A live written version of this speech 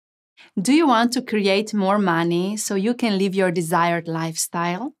Do you want to create more money so you can live your desired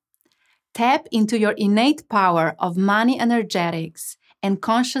lifestyle? Tap into your innate power of money energetics and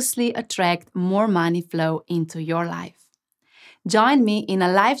consciously attract more money flow into your life. Join me in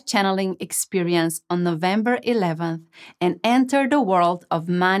a live channeling experience on November 11th and enter the world of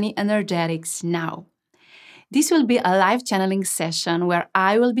money energetics now. This will be a live channeling session where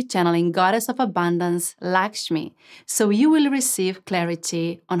I will be channeling Goddess of Abundance, Lakshmi, so you will receive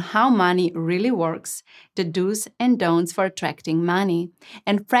clarity on how money really works, the do's and don'ts for attracting money,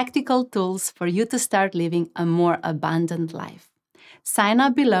 and practical tools for you to start living a more abundant life. Sign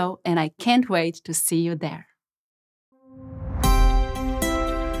up below, and I can't wait to see you there.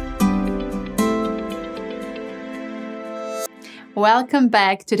 Welcome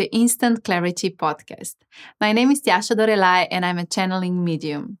back to the Instant Clarity Podcast. My name is Tiasha Dorelai and I'm a channeling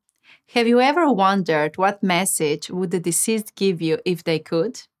medium. Have you ever wondered what message would the deceased give you if they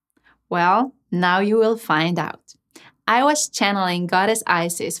could? Well, now you will find out. I was channeling Goddess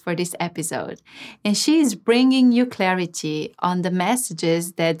Isis for this episode, and she is bringing you clarity on the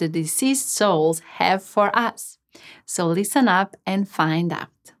messages that the deceased souls have for us. So listen up and find out.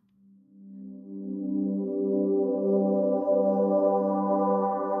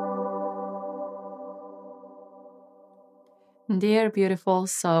 Dear beautiful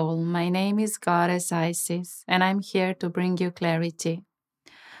soul, my name is Goddess Isis, and I'm here to bring you clarity.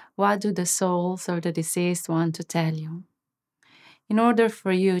 What do the souls or the deceased want to tell you? In order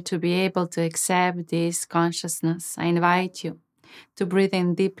for you to be able to accept this consciousness, I invite you to breathe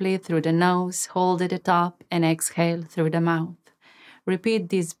in deeply through the nose, hold at the top, and exhale through the mouth. Repeat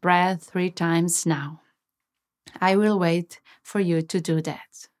this breath 3 times now. I will wait for you to do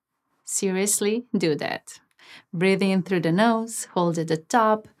that. Seriously, do that. Breathe in through the nose, hold at the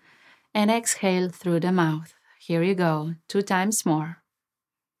top, and exhale through the mouth. Here you go, 2 times more.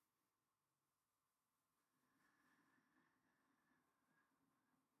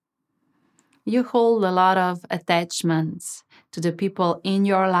 You hold a lot of attachments to the people in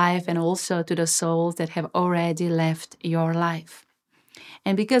your life and also to the souls that have already left your life.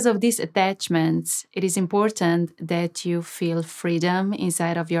 And because of these attachments, it is important that you feel freedom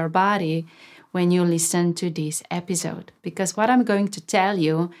inside of your body when you listen to this episode, because what I'm going to tell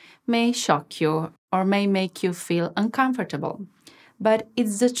you may shock you or may make you feel uncomfortable, but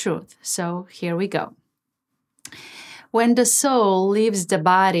it's the truth. So here we go. When the soul leaves the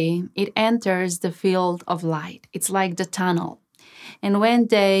body, it enters the field of light. It's like the tunnel. And when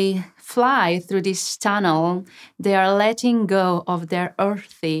they fly through this tunnel, they are letting go of their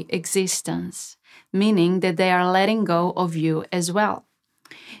earthly existence, meaning that they are letting go of you as well.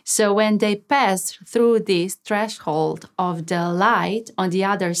 So when they pass through this threshold of the light on the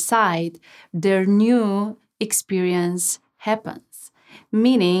other side, their new experience happens,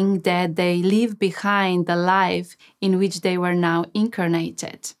 meaning that they leave behind the life in which they were now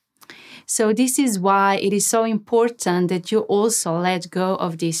incarnated. So this is why it is so important that you also let go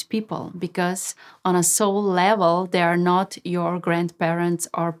of these people, because on a soul level, they are not your grandparents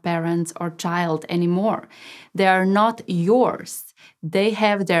or parents or child anymore. They are not yours. They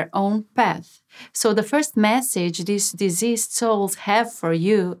have their own path. So the first message these deceased souls have for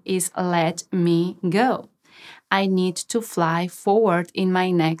you is let me go. I need to fly forward in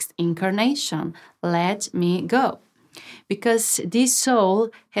my next incarnation. Let me go. Because this soul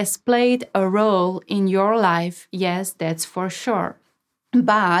has played a role in your life, yes, that's for sure.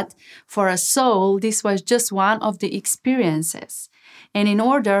 But for a soul, this was just one of the experiences. And in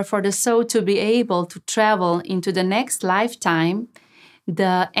order for the soul to be able to travel into the next lifetime,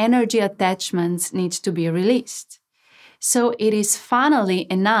 the energy attachments need to be released. So it is funnily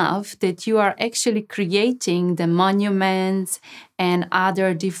enough that you are actually creating the monuments and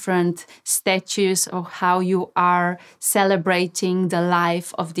other different statues of how you are celebrating the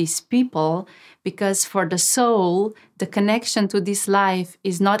life of these people, because for the soul, the connection to this life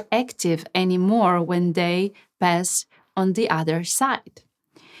is not active anymore when they pass on the other side.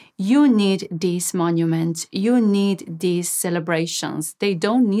 You need these monuments, you need these celebrations. They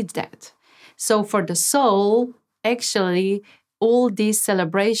don't need that. So for the soul, actually, all these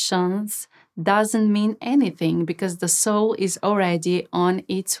celebrations doesn't mean anything, because the soul is already on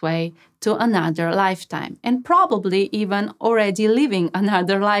its way to another lifetime, and probably even already living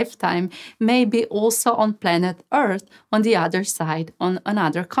another lifetime, maybe also on planet Earth on the other side, on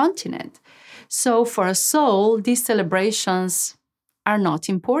another continent. So for a soul, these celebrations are not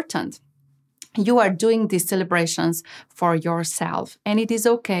important. You are doing these celebrations for yourself, and it is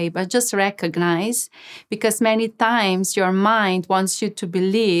okay, but just recognize, because many times your mind wants you to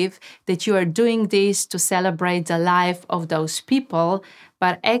believe that you are doing this to celebrate the life of those people,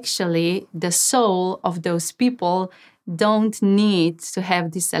 but actually the soul of those people don't need to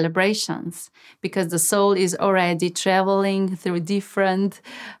have these celebrations, because the soul is already traveling through different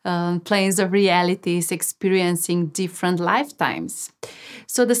planes of realities, experiencing different lifetimes.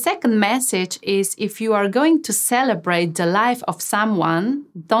 So the second message is, if you are going to celebrate the life of someone,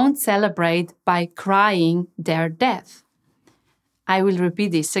 don't celebrate by crying their death. I will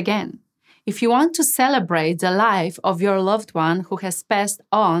repeat this again. If you want to celebrate the life of your loved one who has passed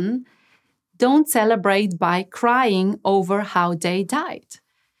on, don't celebrate by crying over how they died.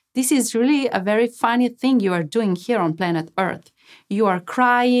 This is really a very funny thing you are doing here on planet Earth. You are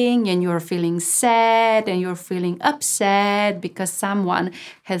crying and you're feeling sad and you're feeling upset because someone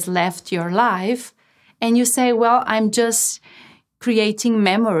has left your life. And you say, well, I'm just creating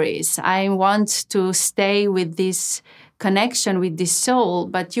memories. I want to stay with this connection with the soul,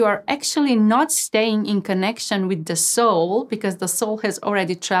 but you are actually not staying in connection with the soul, because the soul has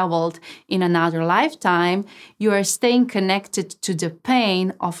already traveled in another lifetime. You are staying connected to the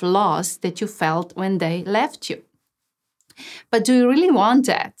pain of loss that you felt when they left you. But do you really want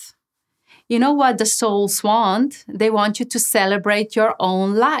that? You know what the souls want? They want you to celebrate your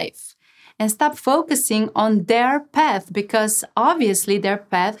own life and stop focusing on their path, because obviously their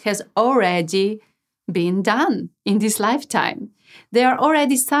path has already been done in this lifetime. They are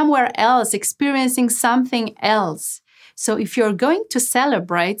already somewhere else, experiencing something else. So if you're going to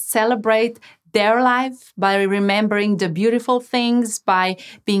celebrate their life by remembering the beautiful things, by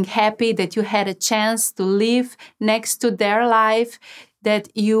being happy that you had a chance to live next to their life, that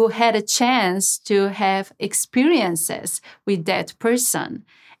you had a chance to have experiences with that person.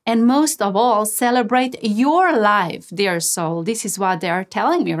 And most of all, celebrate your life, dear soul. This is what they are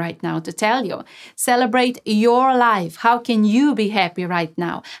telling me right now to tell you. Celebrate your life. How can you be happy right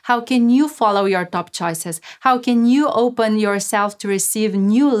now? How can you follow your top choices? How can you open yourself to receive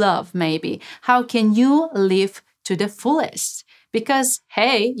new love, maybe? How can you live to the fullest? Because,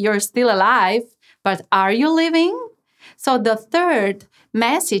 hey, you're still alive, but are you living? So the third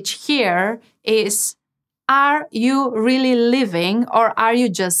message here is, are you really living, or are you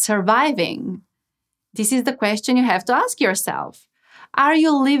just surviving? This is the question you have to ask yourself. Are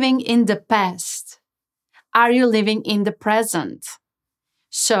you living in the past? Are you living in the present?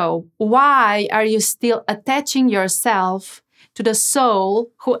 So why are you still attaching yourself to the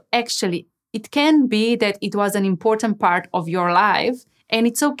soul who actually, it can be that it was an important part of your life, and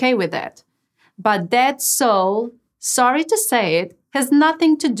it's okay with that. But that soul, sorry to say it, has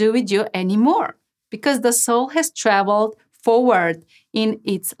nothing to do with you anymore, because the soul has traveled forward in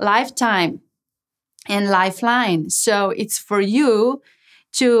its lifetime and lifeline. So it's for you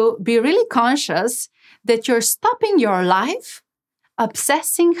to be really conscious that you're stopping your life,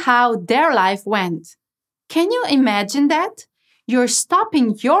 obsessing how their life went. Can you imagine that? You're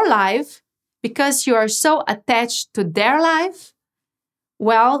stopping your life because you are so attached to their life.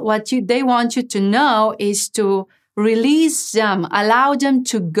 Well, they want you to know is to release them, allow them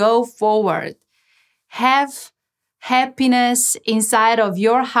to go forward. Have happiness inside of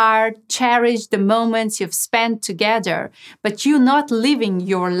your heart, cherish the moments you've spent together, but you not living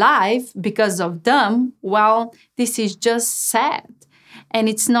your life because of them, well, this is just sad. And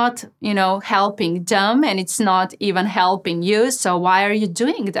it's not, helping them, and it's not even helping you. So why are you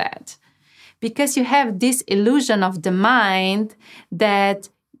doing that? Because you have this illusion of the mind that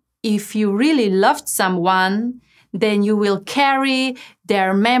if you really loved someone, then you will carry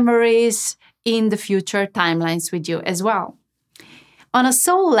their memories in the future timelines with you as well. On a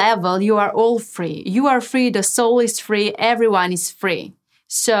soul level, you are all free. You are free, the soul is free, everyone is free.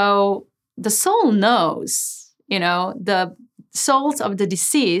 So the soul knows, the souls of the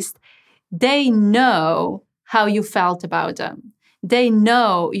deceased, they know how you felt about them. They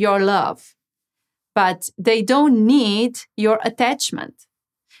know your love, but they don't need your attachment.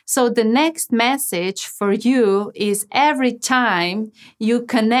 So the next message for you is, every time you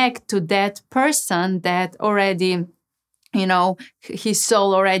connect to that person that already, his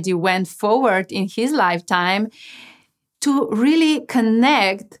soul already went forward in his lifetime, to really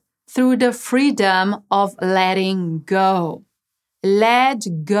connect through the freedom of letting go. Let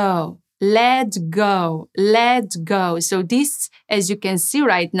go. Let go, let go. So this, as you can see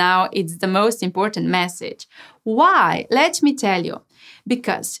right now, it's the most important message. Why? Let me tell you.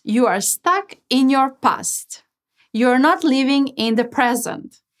 Because you are stuck in your past. You're not living in the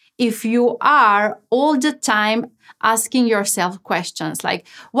present. if you are all the time asking yourself questions like,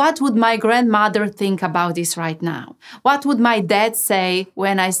 what would my grandmother think about this right now? What would my dad say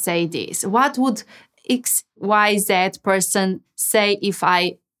when I say this? What would XYZ person say if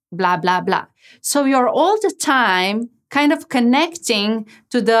I blah, blah, blah? So you're all the time kind of connecting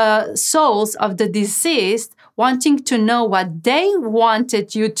to the souls of the deceased, wanting to know what they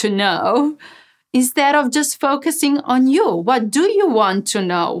wanted you to know, instead of just focusing on you. What do you want to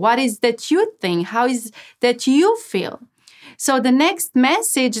know? What is that you think? How is that you feel? So the next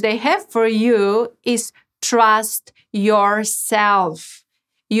message they have for you is trust yourself.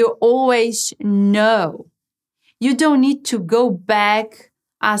 You always know. You don't need to go back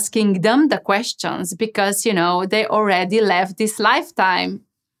asking them the questions because, they already left this lifetime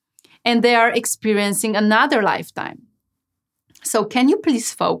and they are experiencing another lifetime. So can you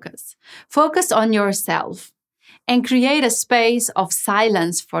please focus? Focus on yourself and create a space of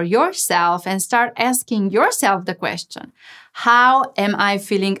silence for yourself and start asking yourself the question, how am I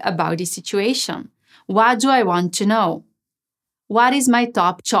feeling about this situation? What do I want to know? What is my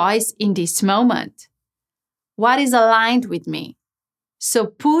top choice in this moment? What is aligned with me? So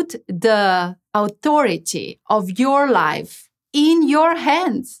put the authority of your life in your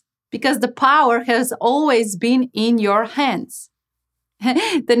hands because the power has always been in your hands.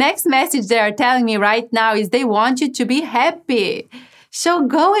 The next message they are telling me right now is they want you to be happy. So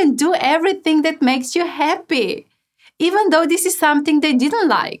go and do everything that makes you happy, even though this is something they didn't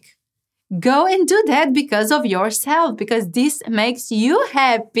like. Go and do that because of yourself, because this makes you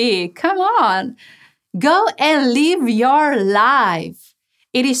happy. Come on. Go and live your life.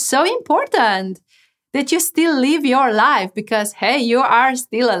 It is so important that you still live your life because, hey, you are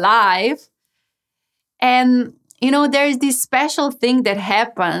still alive. And, there is this special thing that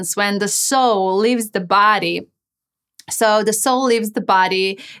happens when the soul leaves the body. So the soul leaves the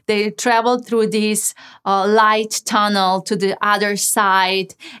body, they travel through this light tunnel to the other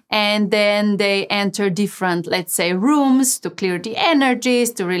side, and then they enter different, let's say, rooms to clear the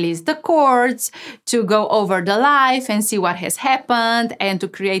energies, to release the cords, to go over the life and see what has happened, and to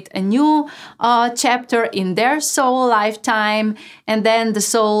create a new chapter in their soul lifetime. And then the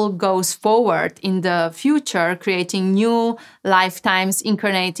soul goes forward in the future, creating new lifetimes,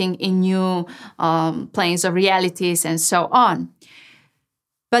 incarnating in new planes of realities and so on.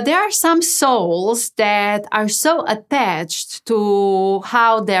 But there are some souls that are so attached to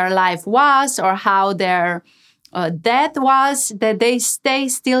how their life was or how their death was that they stay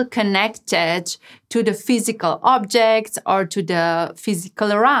still connected to the physical objects or to the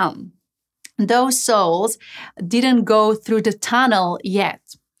physical realm. Those souls didn't go through the tunnel yet.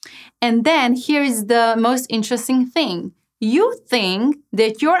 And then here is the most interesting thing. You think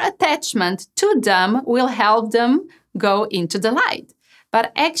that your attachment to them will help them go into the light.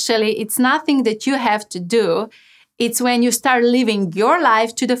 But actually, it's nothing that you have to do. It's when you start living your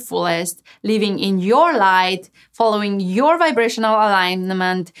life to the fullest, living in your light, following your vibrational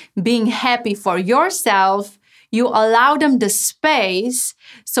alignment, being happy for yourself, you allow them the space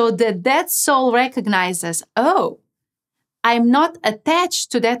so that that soul recognizes, oh, I'm not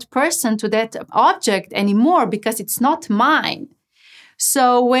attached to that person, to that object anymore because it's not mine.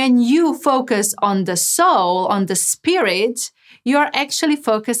 So when you focus on the soul, on the spirit, you're actually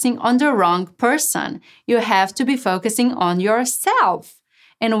focusing on the wrong person. You have to be focusing on yourself.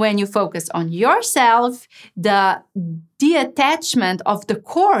 And when you focus on yourself, the detachment of the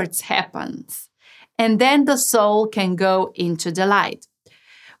cords happens. And then the soul can go into the light.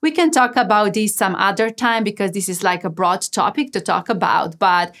 We can talk about this some other time because this is like a broad topic to talk about.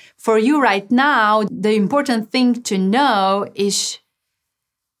 But for you right now, the important thing to know is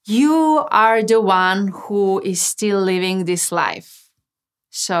you are the one who is still living this life.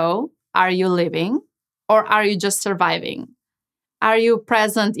 So, are you living or are you just surviving? Are you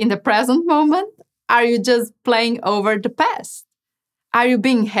present in the present moment? Are you just playing over the past? Are you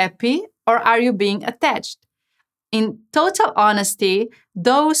being happy or are you being attached? In total honesty,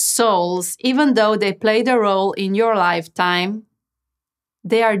 those souls, even though they played a role in your lifetime,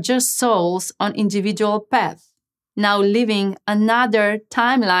 they are just souls on individual path, now living another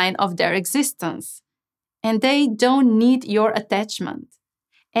timeline of their existence. And they don't need your attachment.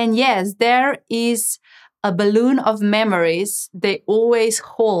 And yes, there is a balloon of memories they always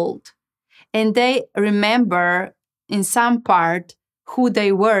hold. And they remember in some part who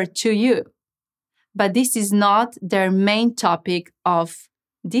they were to you. But this is not their main topic of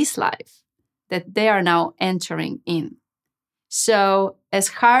this life that they are now entering in. So as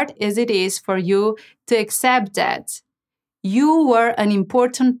hard as it is for you to accept that, you were an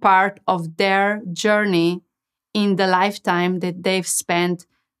important part of their journey in the lifetime that they've spent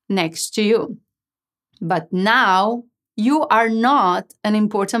next to you. But now you are not an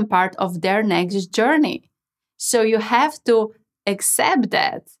important part of their next journey. So you have to accept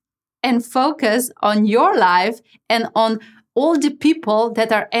that and focus on your life and on all the people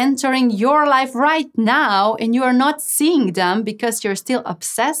that are entering your life right now, and you are not seeing them because you're still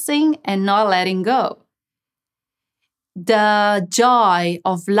obsessing and not letting go. The joy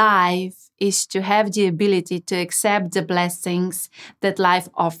of life is to have the ability to accept the blessings that life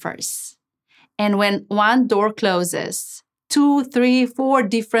offers. And when one door closes, 2, 3, 4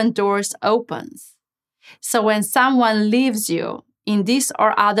 different doors opens. So when someone leaves you in this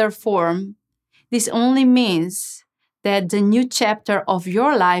or other form, this only means that the new chapter of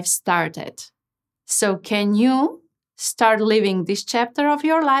your life started. So can you start living this chapter of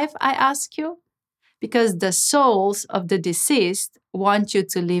your life, I ask you? Because the souls of the deceased want you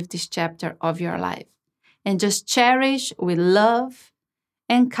to live this chapter of your life. And just cherish with love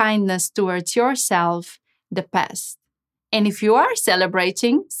and kindness towards yourself the past. And if you are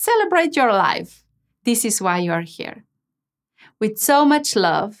celebrating, celebrate your life. This is why you are here. With so much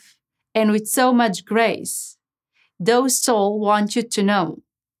love and with so much grace, those souls want you to know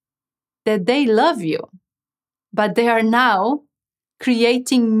that they love you, but they are now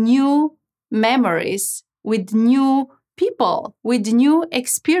creating new memories with new people, with new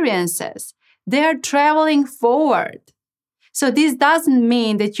experiences. They are traveling forward. So this doesn't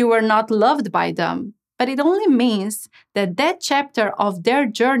mean that you are not loved by them, but it only means that that chapter of their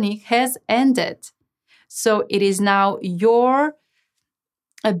journey has ended. So it is now your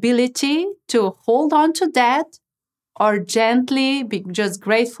ability to hold on to that or gently be just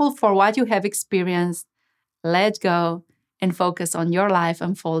grateful for what you have experienced, let go, and focus on your life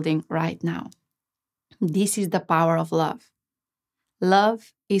unfolding right now. This is the power of love.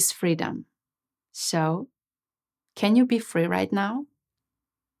 Love is freedom. So, can you be free right now?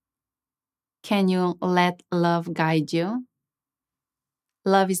 Can you let love guide you?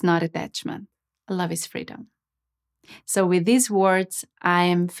 Love is not attachment. Love is freedom. So with these words, I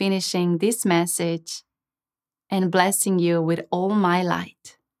am finishing this message and blessing you with all my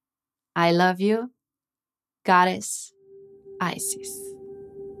light. I love you, Goddess Isis.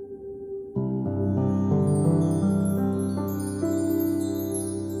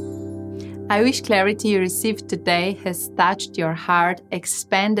 I wish clarity you received today has touched your heart,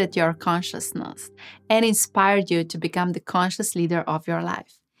 expanded your consciousness, and inspired you to become the conscious leader of your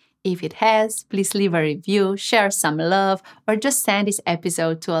life. If it has, please leave a review, share some love, or just send this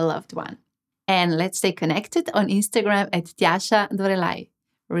episode to a loved one. And let's stay connected on Instagram at Tjasa Dorelai.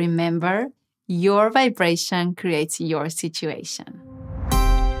 Remember, your vibration creates your situation.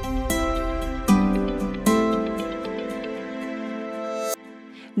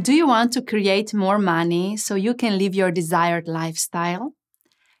 Do you want to create more money so you can live your desired lifestyle?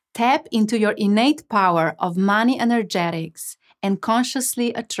 Tap into your innate power of money energetics and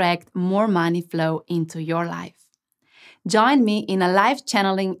consciously attract more money flow into your life. Join me in a live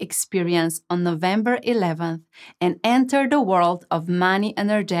channeling experience on November 11th and enter the world of money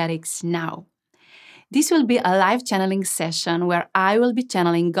energetics now. This will be a live channeling session where I will be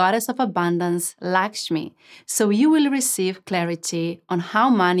channeling Goddess of Abundance, Lakshmi, so you will receive clarity on how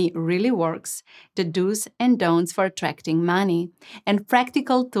money really works, the do's and don'ts for attracting money, and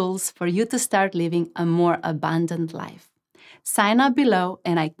practical tools for you to start living a more abundant life. Sign up below,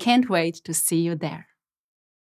 and I can't wait to see you there.